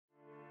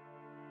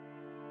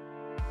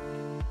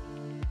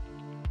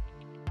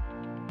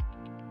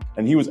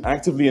and he was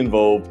actively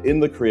involved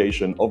in the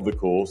creation of the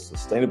course,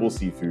 Sustainable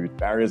Seafood,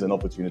 Barriers and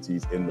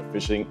Opportunities in the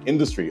Fishing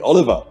Industry.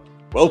 Oliver,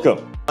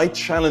 welcome. I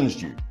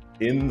challenged you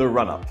in the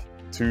run-up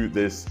to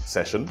this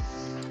session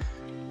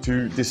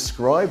to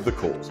describe the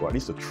course, or at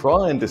least to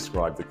try and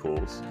describe the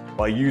course,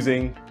 by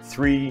using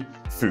 3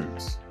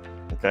 foods,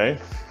 okay?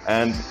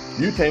 And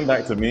you came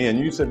back to me and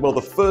you said, well,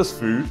 the first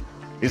food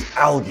is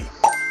algae.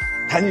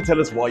 Can you tell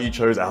us why you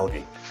chose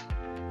algae?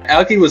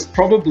 Algae was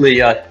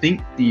probably, I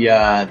think,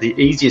 the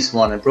easiest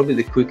one and probably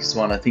the quickest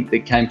one, I think,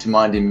 that came to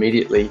mind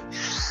immediately.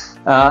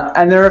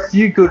 And there are a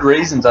few good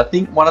reasons. I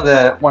think one of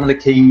the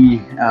key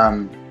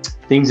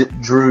things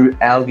that drew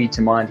algae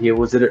to mind here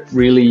was that it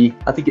really,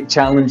 I think it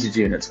challenges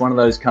you, and it's one of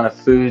those kind of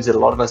foods that a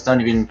lot of us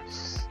don't even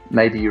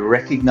maybe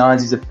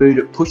recognize as a food.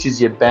 It pushes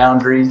your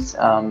boundaries.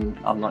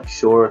 I'm not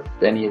sure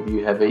if any of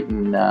you have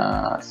eaten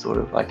sort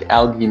of like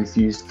algae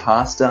infused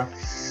pasta.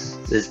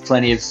 There's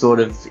plenty of sort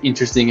of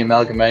interesting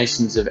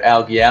amalgamations of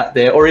algae out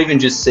there, or even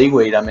just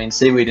seaweed. I mean,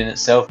 seaweed in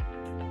itself.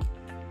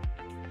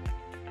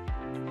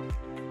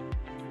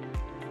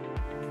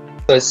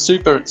 So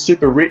super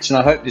rich, and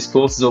I hope this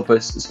course is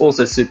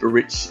also super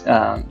rich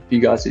for you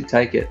guys who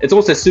take it. It's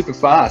also super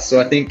fast. So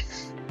I think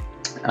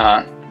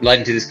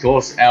relating to this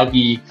course,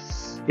 algae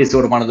is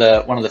sort of one of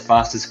the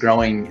fastest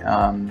growing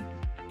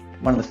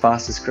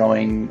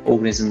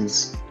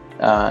organisms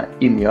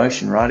in the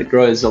ocean, right? It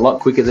grows a lot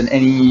quicker than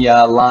any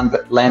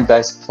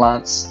land-based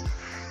plants,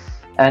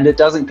 and it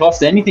doesn't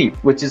cost anything,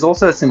 which is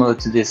also similar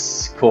to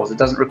this course. It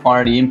doesn't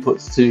require any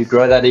inputs to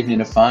grow that, even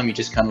in a farm. You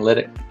just kind of let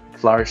it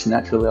flourish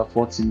naturally off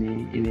what's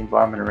in the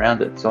environment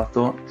around it. So I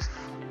thought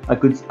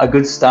a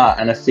good start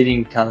and a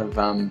fitting kind of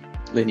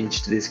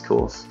lineage to this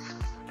course.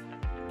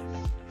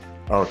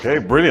 Okay,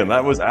 brilliant.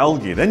 That was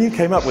algae. Then you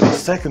came up with a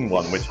second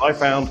one, which I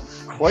found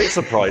quite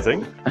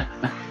surprising.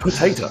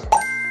 Potato.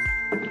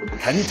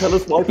 Can you tell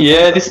us why?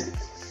 Yeah, this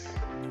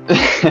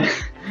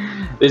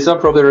one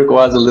probably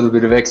requires a little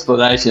bit of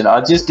explanation.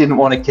 I just didn't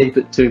want to keep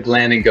it too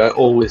bland and go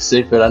all with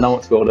seafood. I know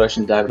it's World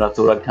Ocean Day, but I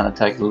thought I'd kind of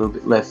take it a little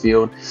bit left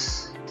field.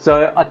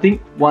 So I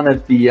think one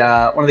of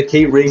the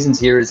key reasons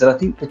here is that I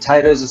think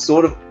potatoes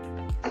are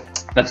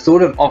they've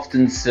sort of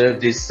often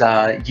served this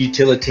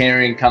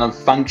utilitarian kind of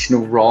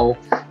functional role.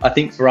 I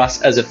think for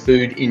us as a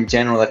food in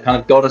general, they've kind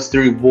of got us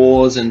through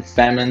wars and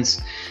famines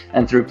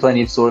and through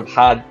plenty of sort of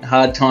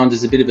hard times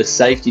as a bit of a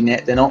safety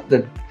net. They're not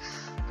the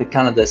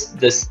kind of the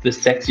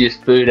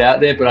sexiest food out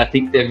there, but I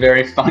think they're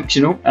very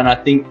functional. And I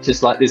think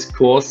just like this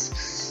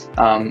course,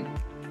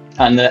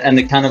 and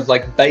the kind of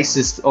like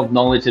basis of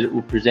knowledge that it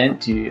will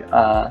present to you,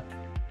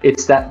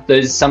 it's that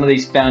there's some of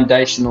these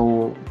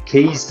foundational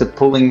keys to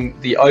pulling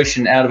the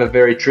ocean out of a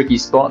very tricky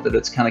spot that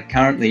it's kind of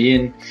currently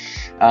in.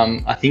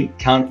 I think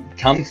can't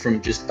come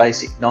from just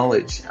basic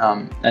knowledge,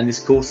 and this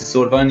course is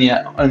sort of only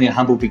a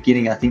humble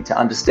beginning, I think, to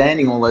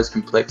understanding all those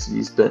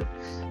complexities. But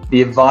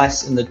the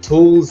advice and the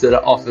tools that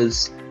it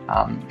offers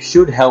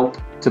should help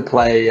to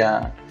play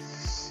a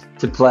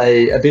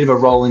bit of a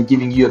role in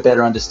giving you a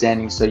better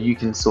understanding, so you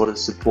can sort of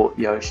support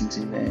the oceans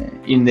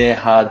in their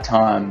hard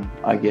time,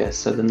 I guess.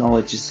 So the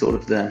knowledge is sort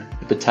of the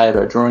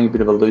potato, drawing a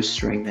bit of a loose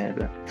string there.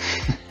 But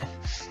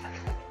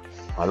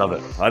I love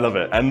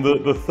it. And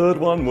the third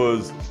one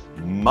was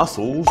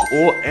mussels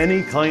or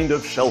any kind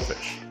of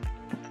shellfish.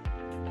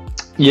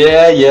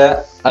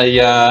 Yeah.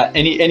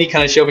 Any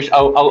kind of shellfish.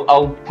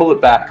 I'll pull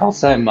it back. I'll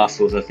say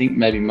mussels. I think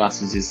maybe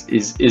mussels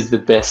is the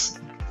best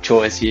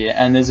choice here,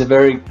 and there's a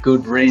very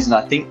good reason,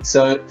 I think.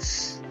 So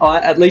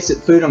at least at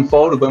Food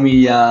Unfolded,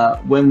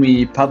 when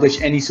we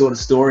publish any sort of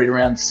story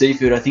around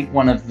seafood, I think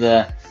one of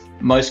the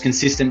most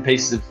consistent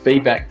pieces of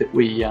feedback that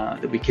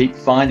we keep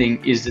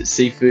finding is that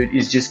seafood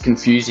is just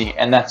confusing,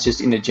 and that's just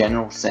in a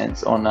general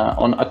sense on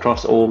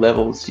across all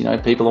levels. You know,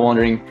 people are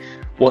wondering,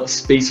 what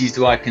species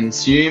do I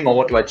consume, or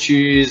what do I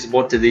choose?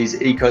 What do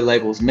these eco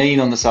labels mean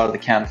on the side of the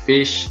counter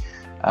fish?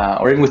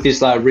 Or even with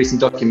this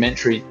recent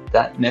documentary,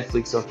 that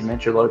Netflix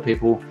documentary, a lot of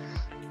people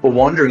were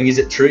wondering, is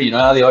it true? You know,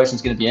 are the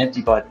oceans going to be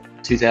empty by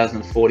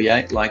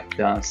 2048, like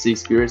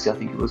Seaspiracy, I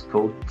think it was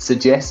called,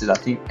 suggested, I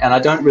think. And I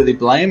don't really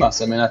blame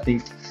us. I mean, I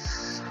think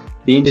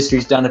the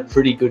industry's done a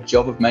pretty good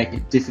job of making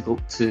it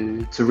difficult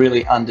to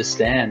really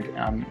understand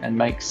and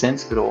make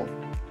sense of it all.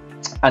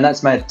 And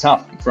that's made it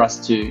tough for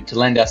us to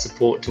lend our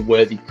support to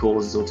worthy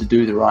causes or to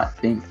do the right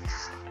thing.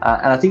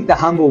 And I think the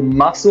humble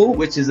mussel,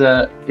 which is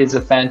a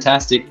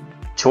fantastic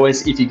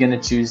choice if you're going to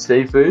choose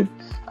seafood,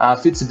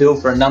 fits the bill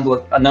for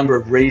a number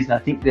of reasons. I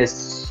think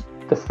there's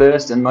the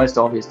first and most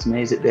obvious to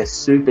me is that they're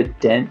super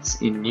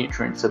dense in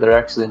nutrients, so they're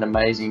actually an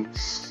amazing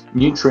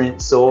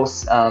nutrient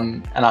source.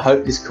 And I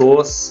hope this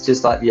course,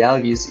 just like the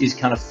algae, is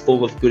kind of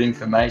full of good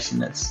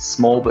information. It's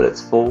small, but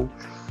it's full.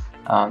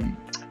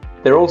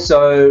 They're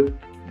also,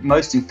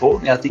 most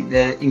importantly, I think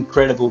they're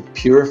incredible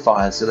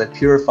purifiers. So they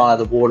purify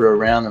the water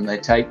around them. They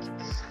take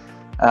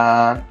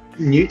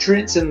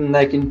nutrients and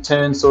they can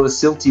turn sort of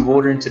silty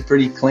water into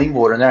pretty clean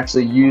water, and they're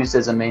actually used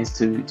as a means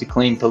to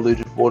clean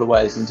polluted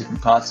waterways in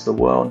different parts of the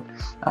world.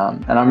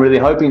 And I'm really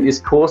hoping this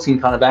course can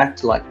kind of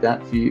act like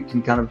that for you,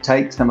 can kind of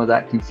take some of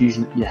that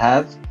confusion that you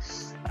have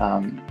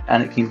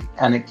and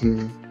it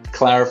can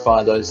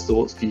clarify those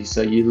thoughts for you.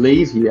 So you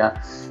leave here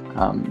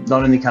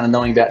not only kind of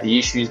knowing about the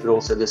issues, but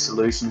also the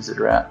solutions that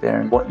are out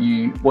there and what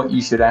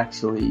you should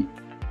actually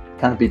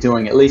kind of be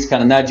doing, at least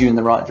kind of nudge you in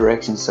the right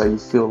direction, so you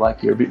feel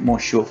like you're a bit more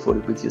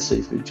sure-footed with your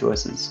seafood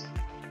choices.